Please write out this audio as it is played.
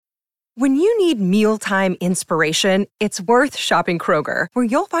When you need mealtime inspiration, it's worth shopping Kroger, where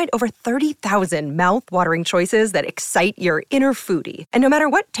you'll find over 30,000 mouth-watering choices that excite your inner foodie. And no matter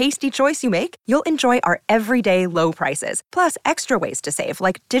what tasty choice you make, you'll enjoy our everyday low prices, plus extra ways to save,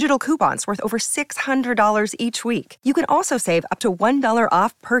 like digital coupons worth over $600 each week. You can also save up to $1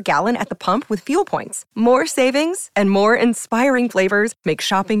 off per gallon at the pump with fuel points. More savings and more inspiring flavors make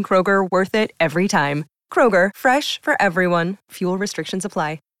shopping Kroger worth it every time. Kroger, fresh for everyone. Fuel restrictions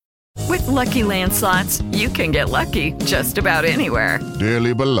apply. With Lucky Land Slots, you can get lucky just about anywhere.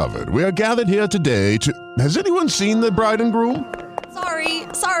 Dearly beloved, we are gathered here today to... Has anyone seen the bride and groom?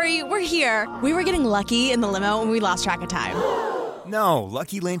 Sorry, we're here. We were getting lucky in the limo and we lost track of time. No,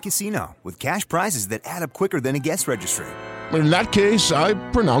 Lucky Land Casino, with cash prizes that add up quicker than a guest registry. In that case, I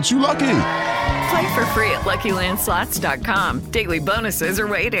pronounce you lucky. Play for free at LuckyLandSlots.com. Daily bonuses are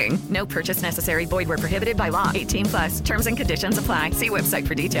waiting. No purchase necessary. Void where prohibited by law. 18+. Terms and conditions apply. See website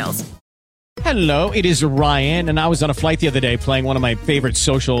for details. Hello, it is Ryan, and I was on a flight the other day playing one of my favorite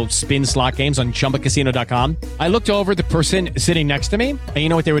social spin slot games on ChumbaCasino.com. I looked over at the person sitting next to me, and you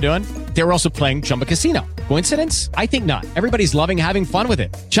know what they were doing? They were also playing Chumba Casino. Coincidence? I think not. Everybody's loving having fun with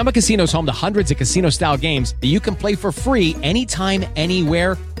it. Chumba Casino is home to hundreds of casino-style games that you can play for free anytime,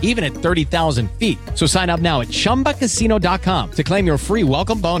 anywhere, even at 30,000 feet. So sign up now at ChumbaCasino.com to claim your free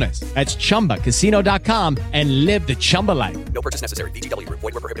welcome bonus. That's ChumbaCasino.com and live the Chumba life. No purchase necessary. VGW. Void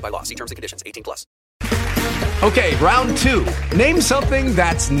where prohibited by law. See terms and conditions. 18+. Okay, round two. Name something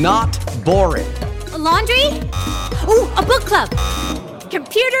that's not boring. A laundry? Ooh, a book club.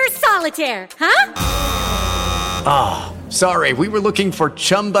 Computer solitaire, huh? Ah, oh, sorry. We were looking for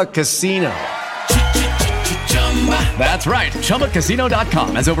Chumba Casino. That's right.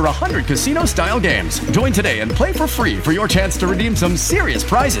 ChumbaCasino.com has over 100 casino-style games. Join today and play for free for your chance to redeem some serious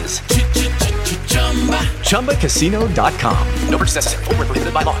prizes. ChumbaCasino.com. No purchase necessary. Void where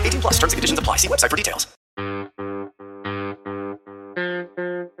prohibited by law. 18+. Terms and conditions apply. See website for details.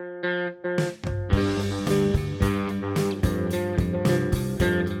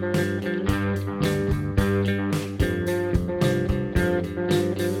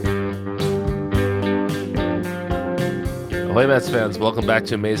 Ahoy, Mets fans. Welcome back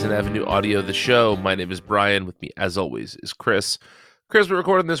to Amazing Avenue Audio, the show. My name is Brian. With me, as always, is Chris. Chris, we're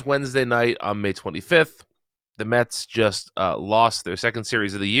recording this Wednesday night on May 25th. The Mets just lost their second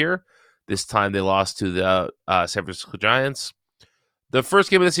series of the year. This time they lost to the San Francisco Giants. The first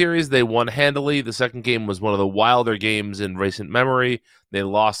game of the series, they won handily. The second game was one of the wilder games in recent memory. They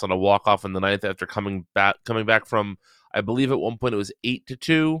lost on a walk-off in the ninth after coming back from, I believe at one point it was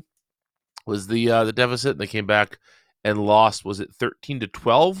 8-2 was the deficit, and they came back and lost, was it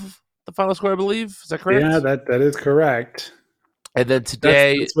 13-12, the final score, I believe? Is that correct? Yeah, that is correct. And then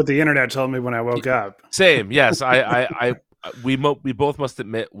today... That's what the internet told me when I woke up. Same, yes. We both must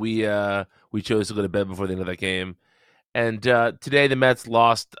admit we chose to go to bed before the end of that game. And today the Mets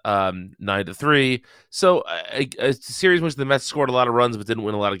lost 9-3. So a series in which the Mets scored a lot of runs but didn't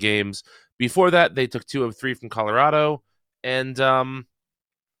win a lot of games. Before that, they took 2 of 3 from Colorado. And...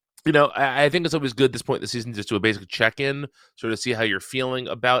 I think it's always good at this point in the season just to do a basic check-in, sort of see how you're feeling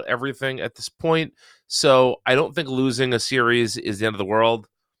about everything at this point. So I don't think losing a series is the end of the world,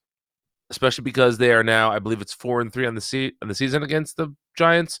 especially because they are now, I believe it's 4-3 on the season against the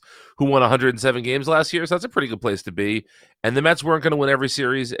Giants, who won 107 games last year. So that's a pretty good place to be. And the Mets weren't going to win every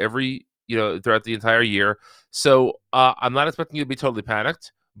series throughout the entire year. So I'm not expecting you to be totally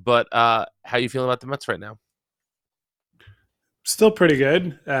panicked, but how are you feeling about the Mets right now? Still pretty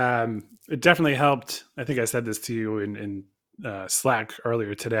good. It definitely helped. I think I said this to you in Slack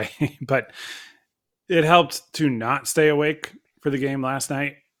earlier today, but it helped to not stay awake for the game last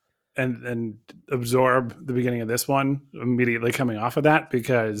night and absorb the beginning of this one immediately coming off of that,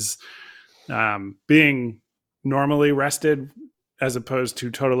 because being normally rested as opposed to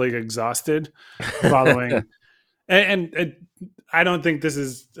totally exhausted following and I don't think this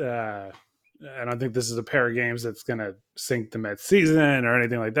is a pair of games that's going to sink the Mets season or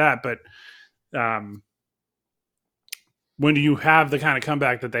anything like that. But when you have the kind of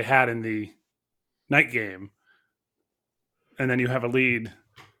comeback that they had in the night game, and then you have a lead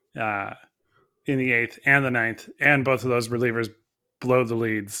in the 8th and the 9th, and both of those relievers blow the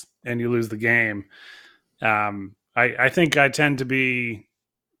leads and you lose the game. I think I tend to be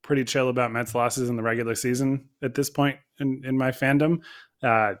pretty chill about Mets losses in the regular season at this point in my fandom.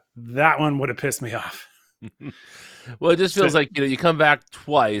 That one would have pissed me off. Well, it just feels like, you come back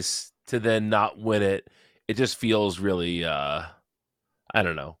twice to then not win it. It just feels really, I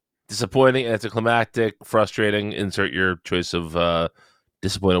don't know, disappointing, anticlimactic, frustrating. Insert your choice of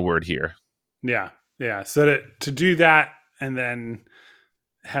disappointing word here. Yeah. So to do that and then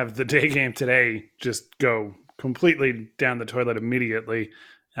have the day game today just go completely down the toilet immediately.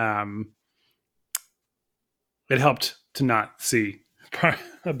 It helped to not see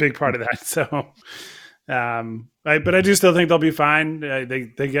a big part of that. So, but I do still think they'll be fine.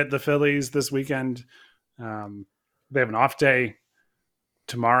 They get the Phillies this weekend. They have an off day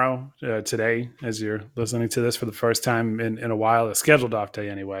tomorrow, today, as you're listening to this for the first time in a while, a scheduled off day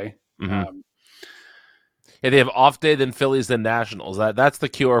anyway. Mm-hmm. Yeah, they have off day, then Phillies, then Nationals. That's the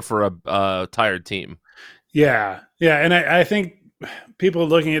cure for a tired team. Yeah. And I think people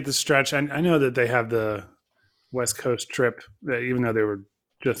looking at the stretch, I know that they have the West Coast trip, even though they were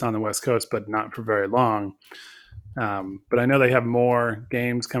just on the West Coast, but not for very long. But I know they have more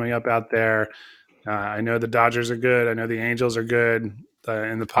games coming up out there. I know the Dodgers are good. I know the Angels are good.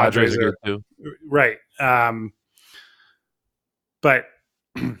 And the Padres are good too. Right. But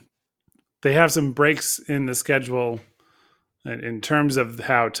they have some breaks in the schedule in terms of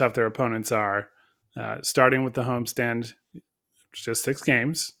how tough their opponents are, starting with the homestand, just 6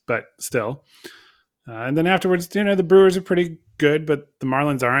 games, but still. And then afterwards, the Brewers are pretty good, but the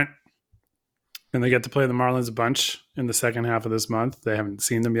Marlins aren't. And they get to play the Marlins a bunch in the second half of this month. They haven't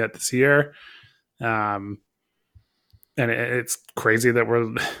seen them yet this year. And it's crazy that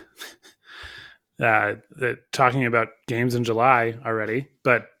we're talking about games in July already.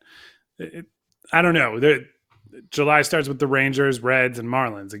 But I don't know. July starts with the Rangers, Reds, and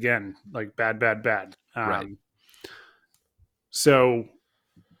Marlins. Again, like bad. Right. So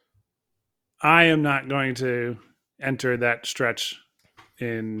I am not going to enter that stretch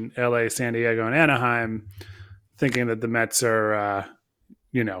in LA, San Diego, and Anaheim thinking that the Mets are,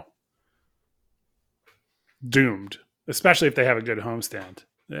 doomed, especially if they have a good homestand.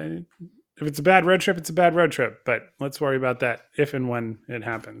 If it's a bad road trip, it's a bad road trip, but let's worry about that if and when it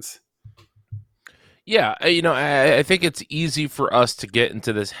happens. Yeah, I think it's easy for us to get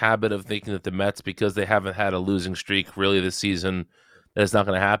into this habit of thinking that the Mets, because they haven't had a losing streak really this season, that it's not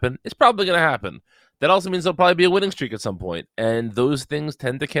going to happen. It's probably going to happen. That also means there'll probably be a winning streak at some point, and those things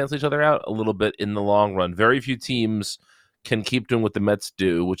tend to cancel each other out a little bit in the long run. Very few teams can keep doing what the Mets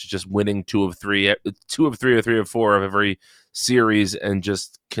do, which is just winning 2 of 3 or 3 of 4 of every series and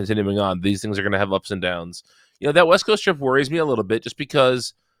just continuing on. These things are going to have ups and downs. That West Coast trip worries me a little bit just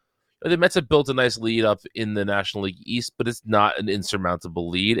because the Mets have built a nice lead up in the National League East, but it's not an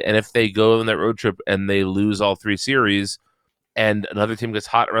insurmountable lead. And if they go on that road trip and they lose all 3 series and another team gets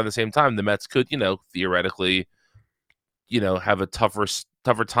hot around the same time, the Mets could, theoretically, have a tougher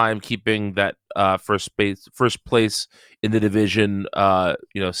time keeping that first place in the division,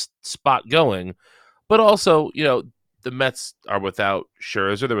 spot going. But also, the Mets are without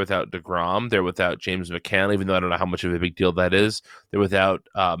Scherzer, they're without DeGrom, they're without James McCann, even though I don't know how much of a big deal that is. They're without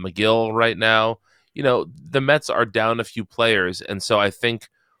McGill right now. The Mets are down a few players, and so I think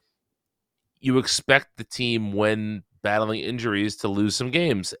you expect the team, when battling injuries, to lose some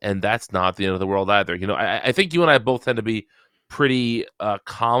games, and that's not the end of the world either. I think you and I both tend to be pretty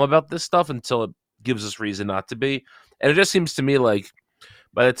calm about this stuff until it gives us reason not to be. And it just seems to me like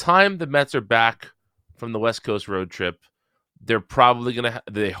by the time the Mets are back from the West Coast road trip, they're probably going to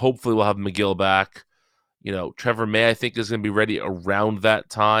they hopefully will have McGill back. Trevor May, I think, is going to be ready around that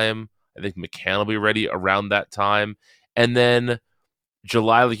time. I think McCann will be ready around that time. And then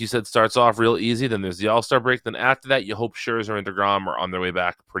July, like you said, starts off real easy. Then there's the All-Star break. Then after that, you hope Scherzer and DeGrom are on their way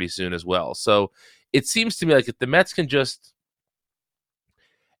back pretty soon as well. So it seems to me like if the Mets can just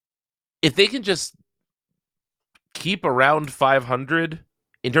keep around 500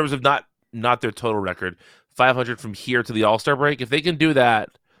 in terms of not their total record, 500 from here to the All-Star break, if they can do that,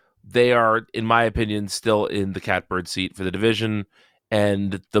 they are, in my opinion, still in the catbird seat for the division,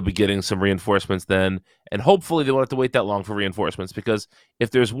 and they'll be getting some reinforcements then, and hopefully they won't have to wait that long for reinforcements, because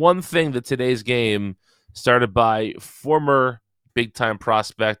if there's one thing that today's game, started by former big-time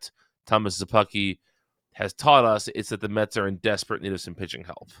prospect Thomas Szapucki, has taught us, it's that the Mets are in desperate need of some pitching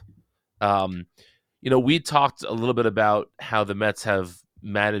help. We talked a little bit about how the Mets have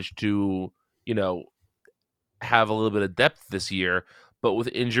managed to, have a little bit of depth this year, but with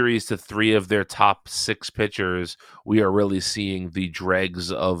injuries to 3 of their top 6 pitchers, we are really seeing the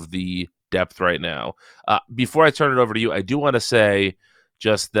dregs of the depth right now. Before I turn it over to you, I do want to say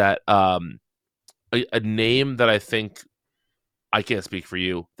just that a name that I think, I can't speak for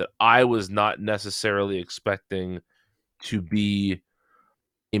you, that I was not necessarily expecting to be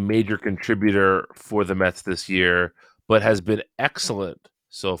a major contributor for the Mets this year, but has been excellent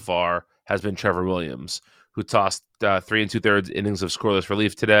so far, has been Trevor Williams, who tossed 3 2/3 innings of scoreless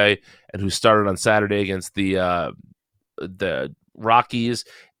relief today, and who started on Saturday against the Rockies.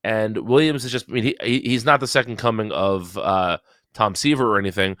 And Williams is just, he's not the second coming of Tom Seaver or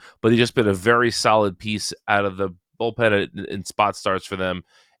anything, but he's just been a very solid piece out of the bullpen in spot starts for them.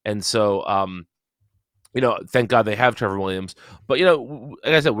 And so, thank God they have Trevor Williams. But,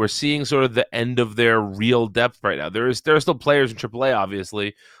 like I said, we're seeing sort of the end of their real depth right now. There are still players in AAA,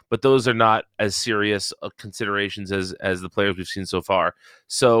 obviously, but those are not as serious considerations as the players we've seen so far.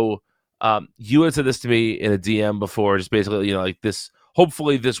 So you had said this to me in a DM before, just basically, like this,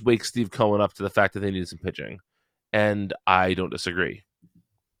 hopefully this wakes Steve Cohen up to the fact that they need some pitching. And I don't disagree.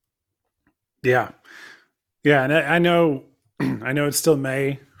 Yeah. Yeah. And I know it's still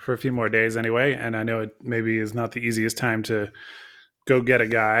May for a few more days anyway. And I know it maybe is not the easiest time to go get a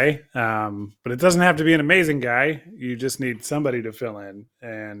guy. But it doesn't have to be an amazing guy. You just need somebody to fill in.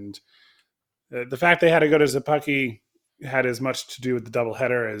 And the fact they had to go to Szapucki had as much to do with the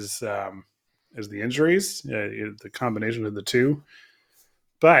doubleheader as the injuries, the combination of the two.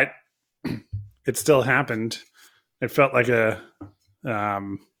 But it still happened. It felt like what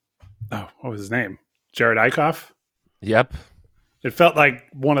was his name? Jared Eichhoff? Yep. It felt like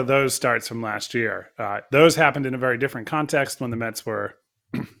one of those starts from last year. Those happened in a very different context when the Mets were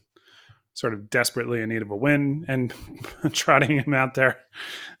sort of desperately in need of a win and trotting him out there.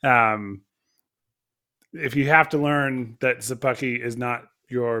 If you have to learn that Szapucki is not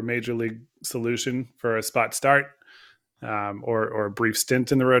your major league solution for a spot start or a brief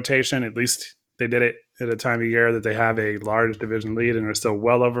stint in the rotation, at least they did it at a time of year that they have a large division lead and are still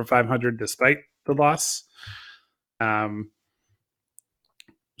well over 500 despite the loss.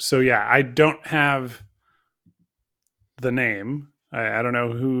 So yeah, I don't have the name. I don't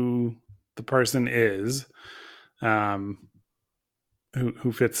know who the person is who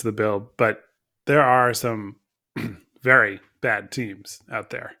fits the bill, but there are some very bad teams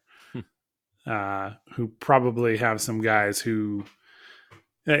out there who probably have some guys who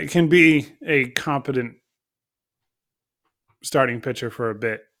can be a competent starting pitcher for a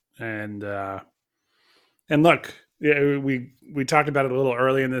bit. And look, we talked about it a little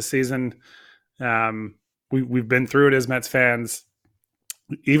early in this season. We've been through it as Mets fans,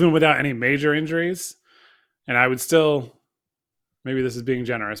 even without any major injuries. And I would still, maybe this is being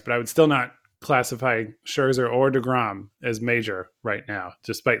generous, but I would still not classify Scherzer or DeGrom as major right now,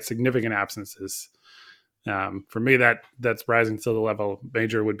 despite significant absences. For me, that's rising to the level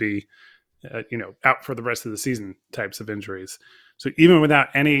major would be, out for the rest of the season types of injuries. So even without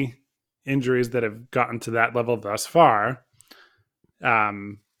any injuries that have gotten to that level thus far,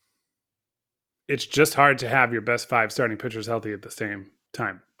 it's just hard to have your best 5 starting pitchers healthy at the same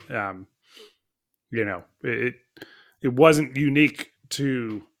time. It wasn't unique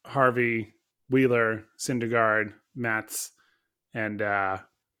to Harvey, Wheeler, Syndergaard, Matz, and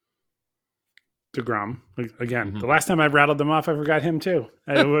DeGrom. Again, the last time I rattled them off, I forgot him too.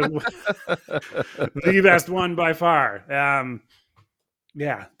 The best one by far.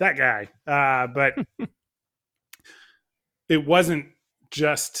 Yeah, that guy. But it wasn't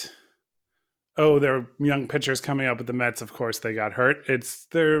just, there are young pitchers coming up with the Mets. Of course, they got hurt.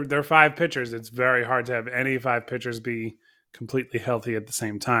 They're 5 pitchers. It's very hard to have any 5 pitchers be completely healthy at the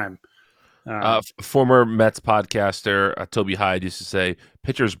same time. Former Mets podcaster Toby Hyde used to say,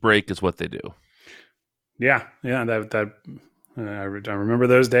 "Pitchers break is what they do." Yeah, that I remember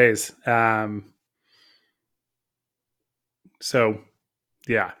those days. So,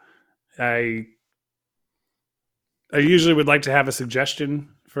 yeah, I usually would like to have a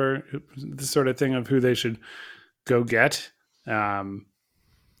suggestion for this sort of thing of who they should go get, but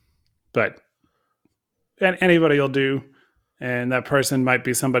anybody will do. And that person might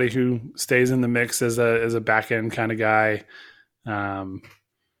be somebody who stays in the mix as a back end kind of guy,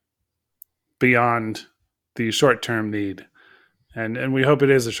 beyond the short term need, and we hope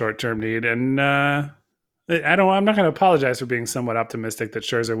it is a short term need. And I'm not going to apologize for being somewhat optimistic that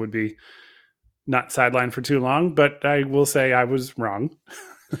Scherzer would be not sidelined for too long, but I will say I was wrong.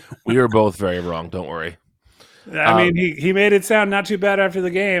 We were both very wrong. Don't worry. I mean, he made it sound not too bad after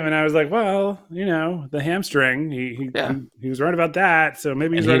the game, and I was like, well, the hamstring, he was right about that, so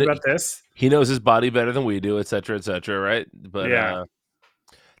maybe he's right about this. He knows his body better than we do, et cetera, right? But yeah.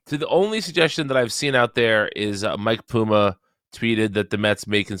 So the only suggestion that I've seen out there is Mike Puma tweeted that the Mets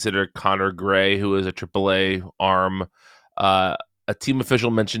may consider Connor Gray, who is a AAA arm. A team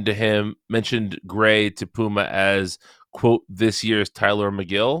official mentioned Gray to Puma as, quote, this year's Tyler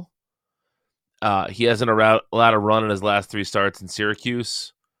McGill. He hasn't allowed a run in his last 3 starts in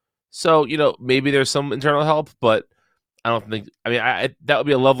Syracuse. So, maybe there's some internal help, but I don't think, that would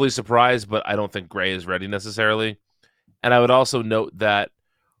be a lovely surprise, but I don't think Gray is ready necessarily. And I would also note that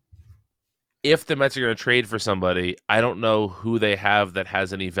if the Mets are going to trade for somebody, I don't know who they have that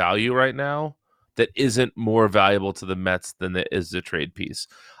has any value right now that isn't more valuable to the Mets than it is the trade piece.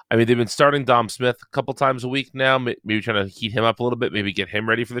 I mean, they've been starting Dom Smith a couple times a week now, maybe trying to heat him up a little bit, maybe get him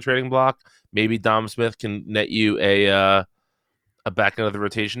ready for the trading block. Maybe Dom Smith can net you a back end of the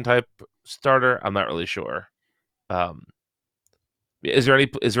rotation type starter. I'm not really sure. Is there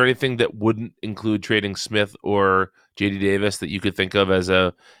anything that wouldn't include trading Smith or JD Davis that you could think of as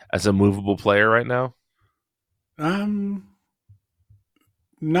a movable player right now?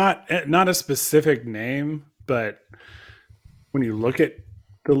 Not a specific name, but when you look at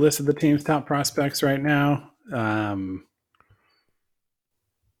the list of the team's top prospects right now, I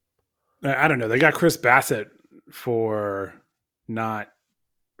don't know. They got Chris Bassett for not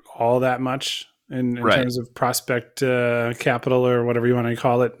all that much in terms of prospect capital or whatever you want to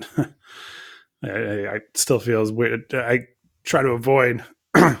call it. I still feels weird. I try to avoid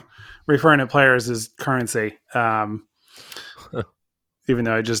referring to players as currency, even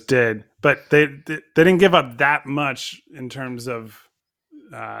though I just did. But they didn't give up that much in terms of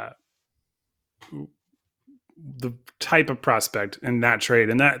the type of prospect in that trade,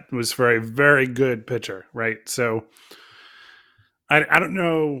 and that was for a very good pitcher, right? So I don't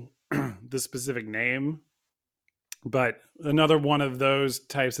know the specific name, but another one of those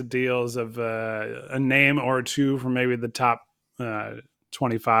types of deals of a name or two from maybe the top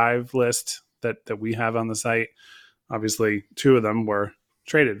 25 list that we have on the site. Obviously, two of them were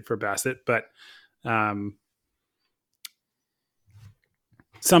traded for Bassett, but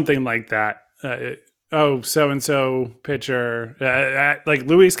something like that. So-and-so pitcher, like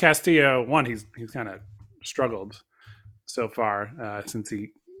Luis Castillo, he's kind of struggled so far since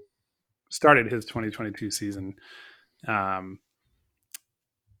he started his 2022 season.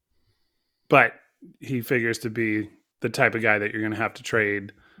 But he figures to be the type of guy that you're going to have to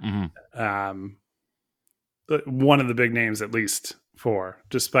trade. Mm-hmm. One of the big names, at least, for,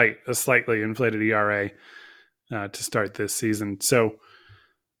 despite a slightly inflated ERA to start this season. So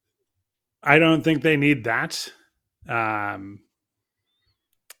I don't think they need that.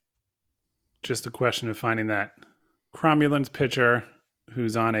 Just a question of finding that cromulent pitcher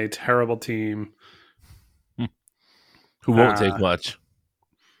who's on a terrible team. Who won't take much.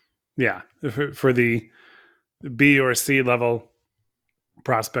 Yeah. For the B or C level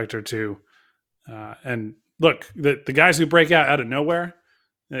prospect or two. And look, the guys who break out of nowhere,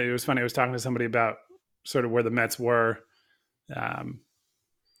 it was funny. I was talking to somebody about sort of where the Mets were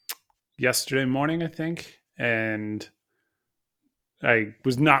yesterday morning, I think. And I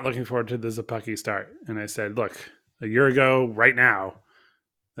was not looking forward to the Szapucki start. And I said, look, a year ago, right now,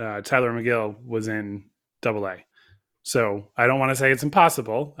 Tyler McGill was in AA. So I don't want to say it's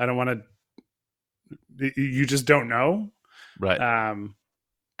impossible. I don't want to, you just don't know. Right.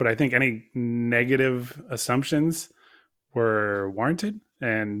 But I think any negative assumptions were warranted,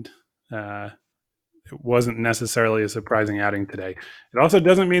 and it wasn't necessarily a surprising outing today. It also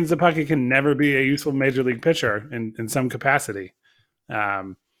doesn't mean Szapucki can never be a useful major league pitcher in some capacity.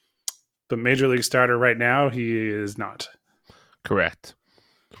 But major league starter right now, he is not. Correct.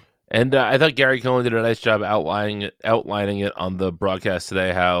 And I thought Gary Cohen did a nice job outlining it on the broadcast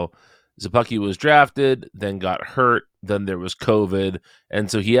today, how Szapucki was drafted, then got hurt, then there was COVID, and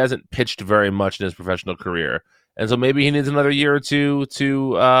so he hasn't pitched very much in his professional career. And so maybe he needs another year or two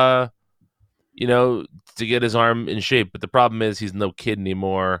to get his arm in shape. But the problem is he's no kid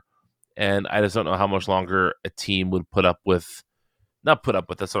anymore, and I just don't know how much longer a team would that's not how I'm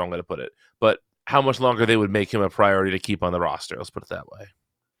going to put it, but how much longer they would make him a priority to keep on the roster. Let's put it that way.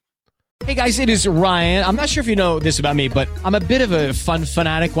 Hey guys, it is Ryan. I'm not sure if you know this about me, but I'm a bit of a fun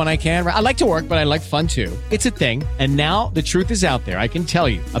fanatic when I can. I like to work, but I like fun too. It's a thing. And now the truth is out there. I can tell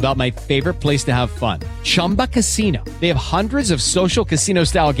you about my favorite place to have fun. Chumba Casino. They have hundreds of social casino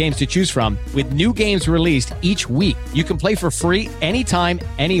style games to choose from with new games released each week. You can play for free anytime,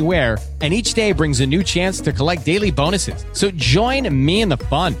 anywhere. And each day brings a new chance to collect daily bonuses. So join me in the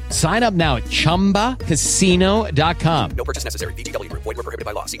fun. Sign up now at ChumbaCasino.com. No purchase necessary. VGW Group. Void where prohibited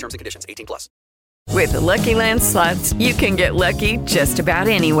by law. See terms and conditions. 18+. With the Lucky Land Slots, you can get lucky just about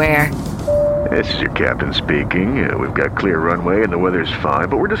anywhere. This is your captain speaking. We've got clear runway and the weather's fine,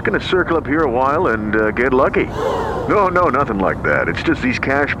 but we're just going to circle up here a while and get lucky. No, nothing like that. It's just these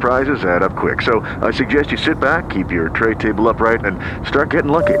cash prizes add up quick. So I suggest you sit back, keep your tray table upright, and start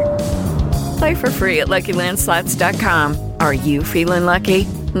getting lucky. Play for free at LuckyLandSlots.com. Are you feeling lucky?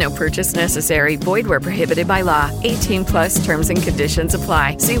 No purchase necessary. Void where prohibited by law. 18+ terms and conditions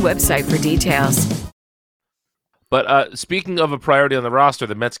apply. See website for details. But speaking of a priority on the roster,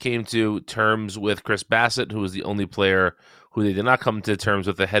 the Mets came to terms with Chris Bassett, who was the only player who they did not come to terms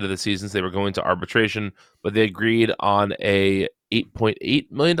with ahead of the season. So they were going to arbitration, but they agreed on a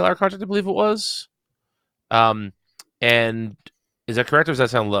 $8.8 million contract, I believe it was. And is that correct, or does that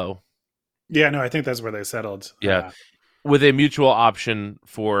sound low? Yeah, no, I think that's where they settled. Yeah. With a mutual option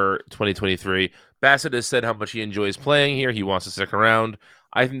for 2023. Bassett has said how much he enjoys playing here. He wants to stick around.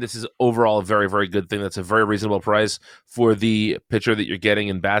 I think this is overall a very, very good thing. That's a very reasonable price for the pitcher that you're getting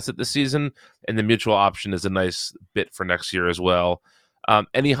in Bassett this season. And the mutual option is a nice bit for next year as well.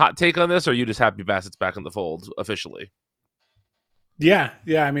 Any hot take on this, or are you just happy Bassett's back in the fold officially? Yeah.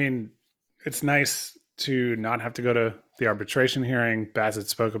 I mean, it's nice to not have to go to the arbitration hearing. Bassett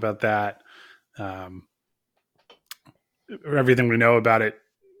spoke about that. Everything we know about it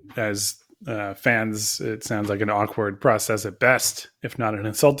as fans, it sounds like an awkward process at best, if not an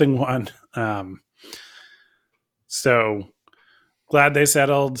insulting one. So glad they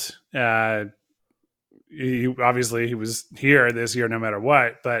settled. He was here this year no matter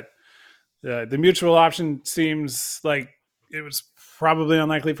what, but the mutual option seems like it was probably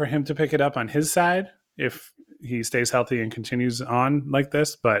unlikely for him to pick it up on his side if he stays healthy and continues on like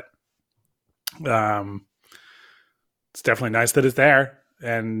this. But it's definitely nice that it's there,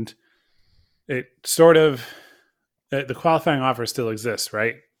 and it sort of the qualifying offer still exists,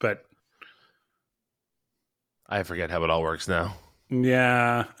 right? But I forget how it all works now.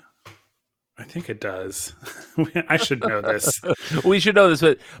 Yeah, I think it does. I should know this. We should know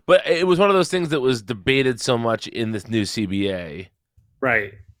this, but it was one of those things that was debated so much in this new CBA,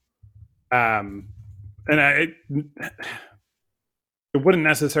 right? And it wouldn't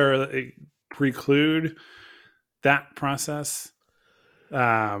necessarily preclude that process.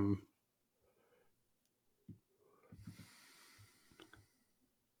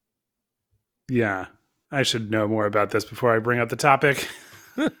 Yeah, I should know more about this before I bring up the topic.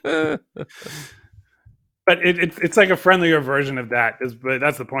 But it's like a friendlier version of that. But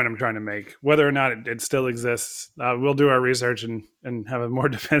that's the point I'm trying to make. Whether or not it still exists, we'll do our research and have a more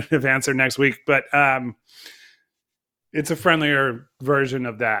definitive answer next week. But it's a friendlier version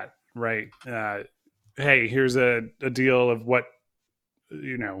of that, right? Hey, here's a deal of what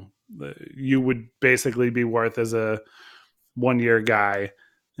you would basically be worth as a 1-year guy.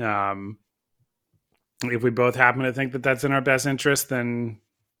 If we both happen to think that that's in our best interest, then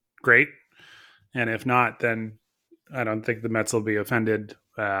great. And if not, then I don't think the Mets will be offended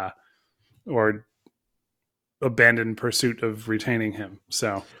or abandon pursuit of retaining him.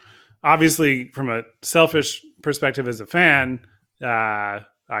 So obviously, from a selfish perspective as a fan, I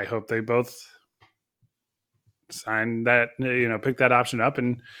hope they both sign that, pick that option up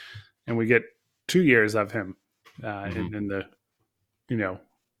and we get 2 years of him in the,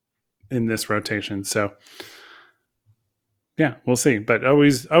 in this rotation. So yeah, we'll see. But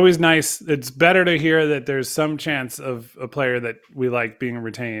always nice. It's better to hear that there's some chance of a player that we like being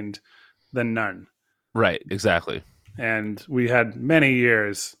retained than none. Right, exactly. And we had many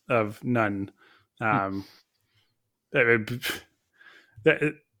years of none. The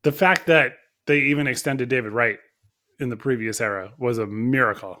fact that they even extended David Wright in the previous era was a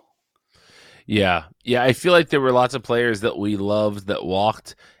miracle. Yeah. I feel like there were lots of players that we loved that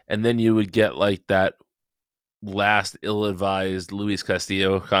walked, and then you would get like that last ill-advised Luis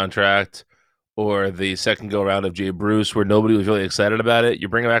Castillo contract or the second go-around of Jay Bruce where nobody was really excited about it. You're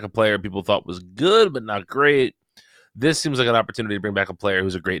bringing back a player people thought was good but not great. This seems like an opportunity to bring back a player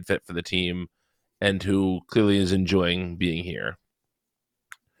who's a great fit for the team and who clearly is enjoying being here.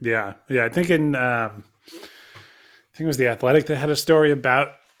 Yeah. I think it was The Athletic that had a story about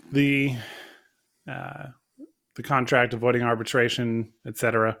the contract, avoiding arbitration,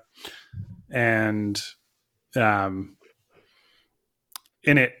 etc. And in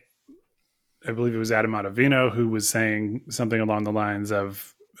it, I believe it was Adam Ottavino who was saying something along the lines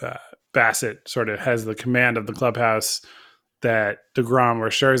of Bassett sort of has the command of the clubhouse that DeGrom or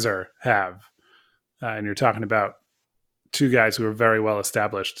Scherzer have. And you're talking about two guys who are very well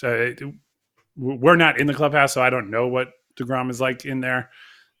established. We're not in the clubhouse, so I don't know what DeGrom is like in there.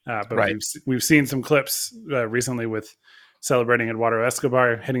 But right. we've seen some clips recently with celebrating Eduardo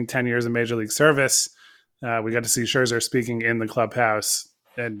Escobar hitting 10 years of Major League service. We got to see Scherzer speaking in the clubhouse,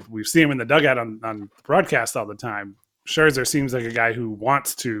 and we've seen him in the dugout on broadcast all the time. Scherzer seems like a guy who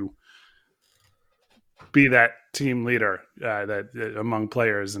wants to be that team leader that among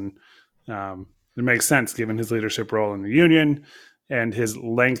players, and it makes sense given his leadership role in the union and his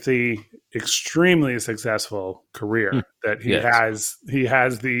lengthy, extremely successful career that he has. He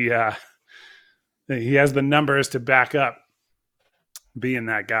has the numbers to back up being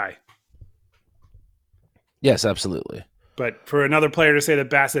that guy. Yes, absolutely. But for another player to say that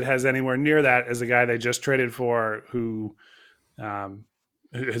Bassett has anywhere near that as a guy they just traded for who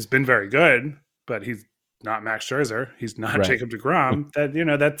has been very good, but he's not Max Scherzer. He's not Jacob deGrom. That,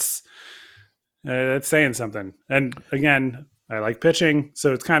 That's saying something. And again, I like pitching,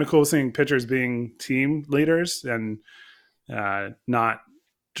 so it's kind of cool seeing pitchers being team leaders and not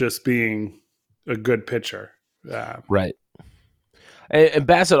just being a good pitcher. Right. And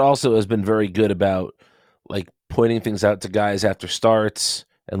Bassett also has been very good about like pointing things out to guys after starts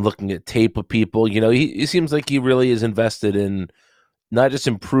and looking at tape with people. You know, he seems like he really is invested in not just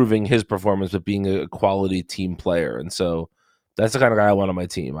improving his performance, but being a quality team player. And so that's the kind of guy I want on my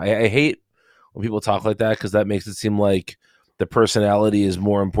team. I hate when people talk like that because that makes it seem like the personality is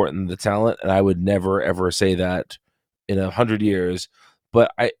more important than the talent. And I would never, ever say that in 100 years.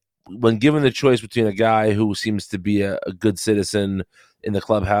 But when given the choice between a guy who seems to be a good citizen in the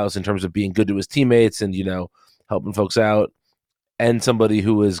clubhouse in terms of being good to his teammates and, you know, helping folks out, and somebody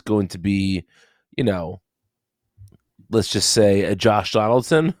who is going to be, you know, let's just say a Josh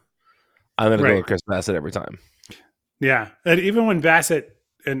Donaldson, I'm going to go with Chris Bassett every time. Yeah. And even when Bassett,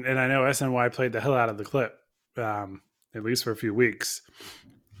 and I know SNY played the hell out of the clip, at least for a few weeks,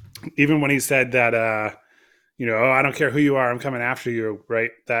 even when he said that, you know, oh, I don't care who you are, I'm coming after you,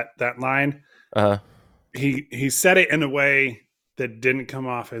 right? That line, he said it in a way that didn't come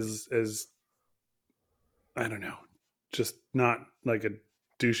off as I don't know, just not like a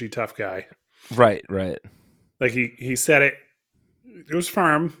douchey tough guy. Right. Like he said it was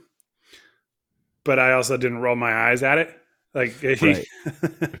firm, but I also didn't roll my eyes at it. Like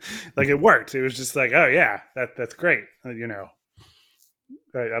like it worked. It was just like, oh yeah, that's great. You know,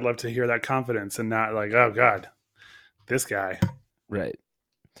 I'd love to hear that confidence and not like, oh God, this guy. Right.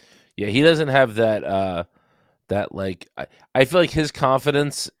 Yeah, he doesn't have that. That like, I feel like his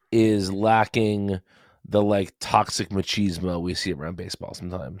confidence is lacking the like toxic machismo we see around baseball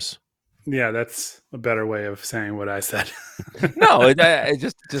sometimes. Yeah, that's a better way of saying what I said. No, I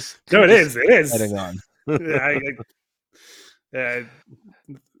just no, it is. Heading on.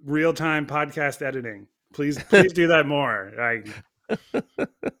 Real time podcast editing. Please do that more.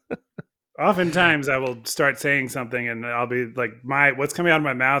 Oftentimes I will start saying something and I'll be like, what's coming out of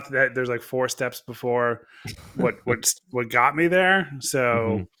my mouth, that there's like 4 steps before what got me there.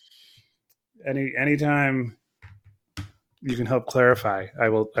 So anytime you can help clarify, I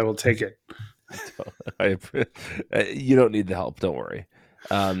will take it. You don't need the help. Don't worry.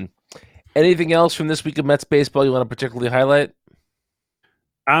 Anything else from this week of Mets baseball you want to particularly highlight?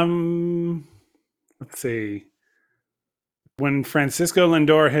 Let's see. When Francisco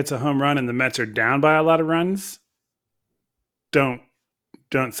Lindor hits a home run and the Mets are down by a lot of runs, don't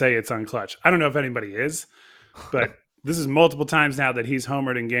say it's unclutch. I don't know if anybody is, but this is multiple times now that he's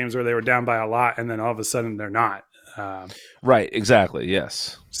homered in games where they were down by a lot and then all of a sudden they're not. Right, exactly,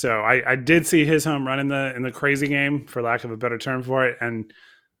 yes. So I did see his home run in the crazy game, for lack of a better term for it, and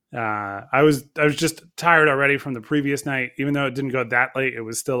I was just tired already from the previous night. Even though it didn't go that late, it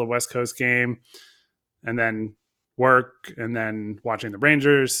was still a West Coast game, and then work, and then watching the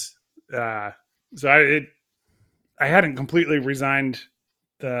Rangers. So I hadn't completely resigned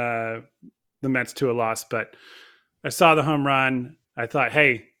the Mets to a loss, but I saw the home run. I thought,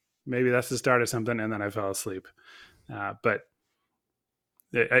 hey, maybe that's the start of something, and then I fell asleep. But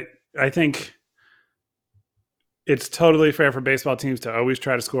I think it's totally fair for baseball teams to always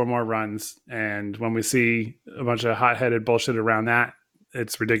try to score more runs. And when we see a bunch of hot-headed bullshit around that,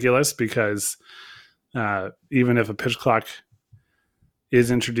 it's ridiculous because even if a pitch clock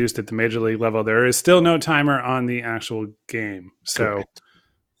is introduced at the major league level, there is still no timer on the actual game. So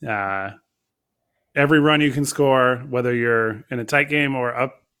every run you can score, whether you're in a tight game or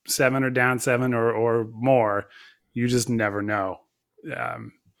up 7 or down 7 or more, you just never know.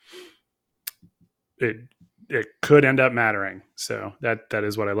 It could end up mattering. So that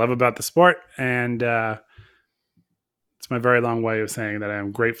is what I love about the sport. And it's my very long way of saying that I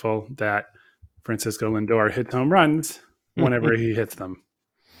am grateful that Francisco Lindor hits home runs whenever he hits them.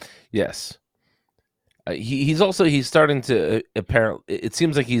 Yes. He's starting to apparently, it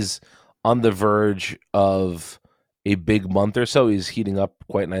seems like he's on the verge of a big month or so. He's heating up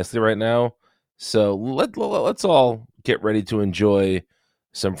quite nicely right now. So let's all get ready to enjoy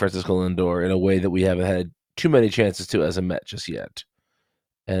some Francisco Lindor in a way that we haven't had too many chances to as a Met just yet.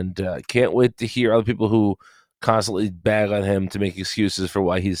 And can't wait to hear other people who constantly bag on him to make excuses for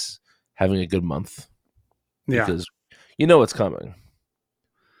why he's having a good month. Yeah. Because you know what's coming.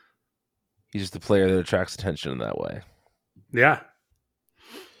 He's just a player that attracts attention in that way. Yeah.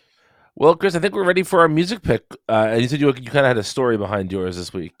 Well, Chris, I think we're ready for our music pick. You said you kind of had a story behind yours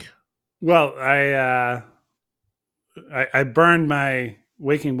this week. Well, I burned my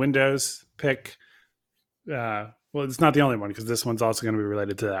Waking Windows pick. Well, it's not the only one because this one's also going to be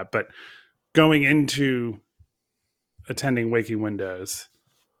related to that. But going into attending Waking Windows,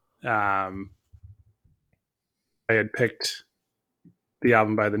 I had picked the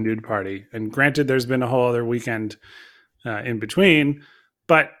album by the Nude Party. And granted, there's been a whole other weekend in between,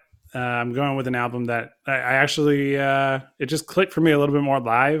 but I'm going with an album that I actually, it just clicked for me a little bit more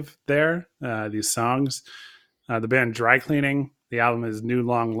live there, these songs. The band Dry Cleaning, the album is New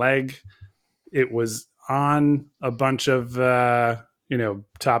Long Leg. It was on a bunch of,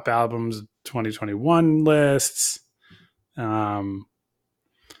 top albums 2021 lists. And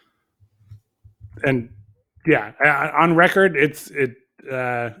yeah, on record, I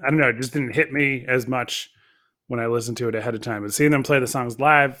don't know, it just didn't hit me as much when I listened to it ahead of time. But seeing them play the songs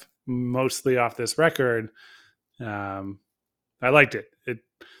live, mostly off this record, I liked it.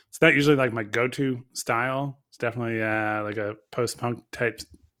 It's not usually like my go-to style. It's definitely like a post-punk type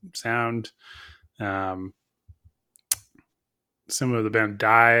sound. Similar to the band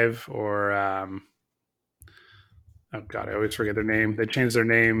Dive or oh god, I always forget their name. They changed their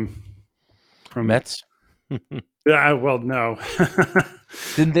name from Mets. Yeah, well, no.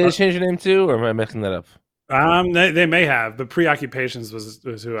 Didn't they change their name too, or am I messing that up? They may have, but Preoccupations was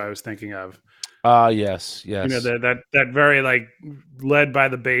who I was thinking of. Yes. That very like led by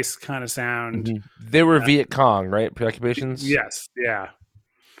the bass kind of sound. Mm-hmm. They were Viet Cong, right? Preoccupations. Yes, yeah.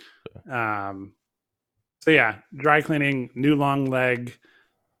 So yeah, Dry Cleaning, New Long Leg,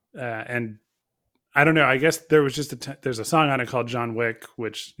 and I don't know. I guess there was just there's a song on it called John Wick,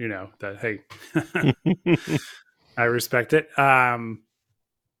 which that hey, I respect it.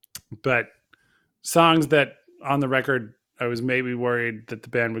 But songs that on the record, I was maybe worried that the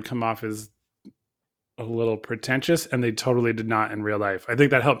band would come off as a little pretentious, and they totally did not in real life. I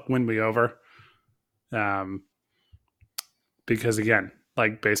think that helped win me over. Because again,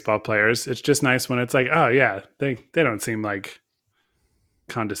 like baseball players, it's just nice when it's like, oh yeah, they don't seem like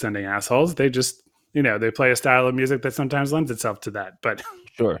condescending assholes. They just, they play a style of music that sometimes lends itself to that. But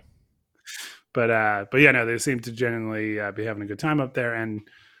sure. But yeah, no, they seem to genuinely be having a good time up there, and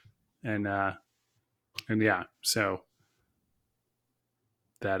yeah, so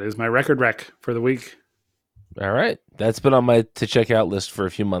that is my record rec for the week. All right, that's been on my to check out list for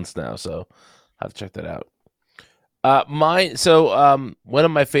a few months now, so I'll have to check that out. One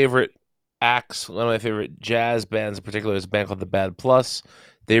of my favorite acts, one of my favorite jazz bands in particular, is a band called The Bad Plus.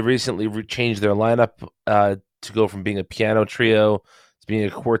 They recently changed their lineup to go from being a piano trio to being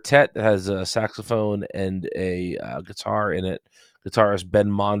a quartet that has a saxophone and a guitar in it. Guitarist Ben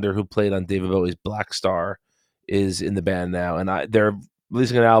Monder, who played on David Bowie's Black Star, is in the band now, and they're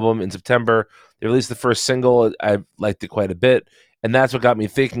releasing an album in September. They released the first single. I liked it quite a bit, and that's what got me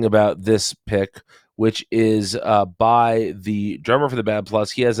thinking about this pick, which is by the drummer for the Bad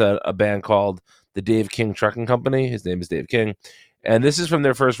Plus. He has a band called the Dave King Trucking Company. His name is Dave King, and this is from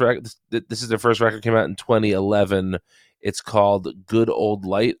their first record. This is their first record, came out in 2011. It's called Good Old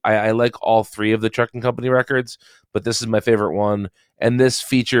Light. I like all three of the Trucking Company records, but this is my favorite one. And this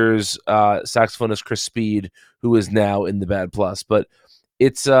features saxophonist Chris Speed, who is now in the Bad Plus. But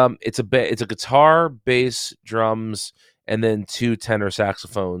it's a guitar, bass, drums, and then two tenor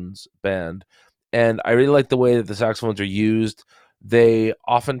saxophones band. And I really like the way that the saxophones are used. They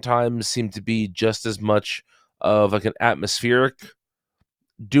oftentimes seem to be just as much of like an atmospheric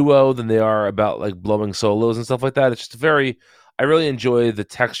duo than they are about like blowing solos and stuff like that. It's just I really enjoy the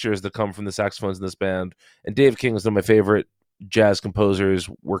textures that come from the saxophones in this band. And Dave King is one of my favorite jazz composers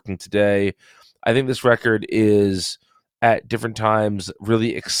working today. I think this record is at different times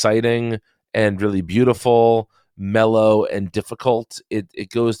really exciting and really beautiful, mellow and difficult.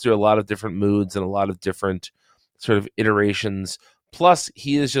 It goes through a lot of different moods and a lot of different sort of iterations. Plus,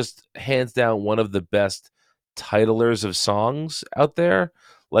 he is just hands down one of the best titlers of songs out there.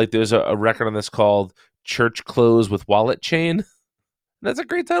 Like there's a record on this called Church Clothes with Wallet Chain. That's a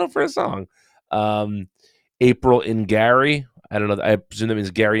great title for a song. April in Gary. I don't know. I presume that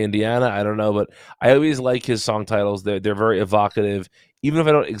means Gary, Indiana. I don't know, but I always like his song titles. They're very evocative. Even if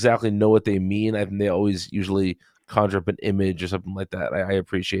I don't exactly know what they mean, I think they always usually conjure up an image or something like that. I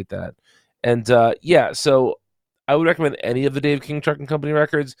appreciate that. And so I would recommend any of the Dave King Trucking Company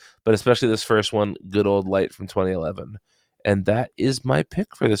records, but especially this first one, Good Old Light from 2011. And that is my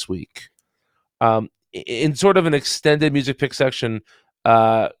pick for this week. In sort of an extended music pick section,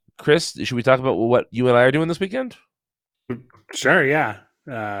 Chris, should we talk about what you and I are doing this weekend? Sure, yeah.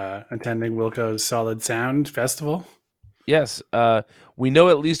 Attending Wilco's Solid Sound Festival. Yes. We know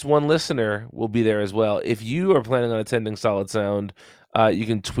at least one listener will be there as well. If you are planning on attending Solid Sound, you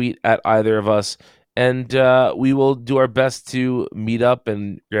can tweet at either of us, and we will do our best to meet up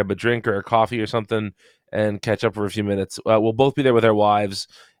and grab a drink or a coffee or something and catch up for a few minutes. We'll both be there with our wives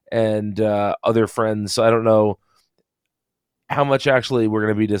and other friends, so I don't know how much actually we're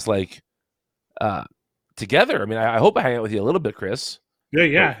going to be just like together. I mean, I hope I hang out with you a little bit, Chris.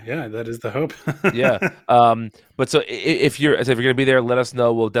 Yeah. That is the hope. Yeah. But so if you're going to be there, let us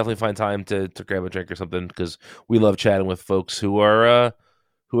know. We'll definitely find time to grab a drink or something, because we love chatting with folks who are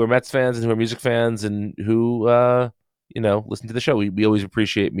Mets fans and who are music fans and who listen to the show. We always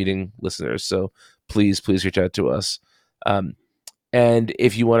appreciate meeting listeners. So please reach out to us. And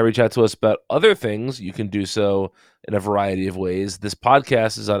if you want to reach out to us about other things, you can do so in a variety of ways. This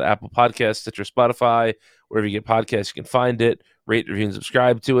podcast is on Apple Podcasts, Stitcher, Spotify, wherever you get podcasts, you can find it. Rate, review, and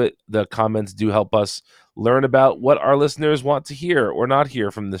subscribe to it. The comments do help us learn about what our listeners want to hear or not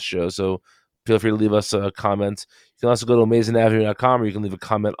hear from this show. So feel free to leave us a comment. You can also go to AmazingAvenue.com, or you can leave a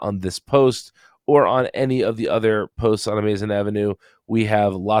comment on this post or on any of the other posts on Amazing Avenue. We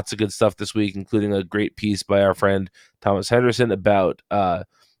have lots of good stuff this week, including a great piece by our friend Thomas Henderson about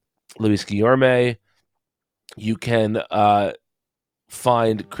Luis Guillorme. You can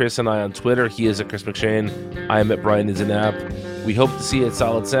find Chris and I on Twitter. He is at Chris McShane. I am at Brian Isenap. We hope to see you at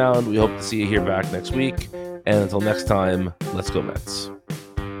Solid Sound. We hope to see you here back next week. And until next time, let's go Mets.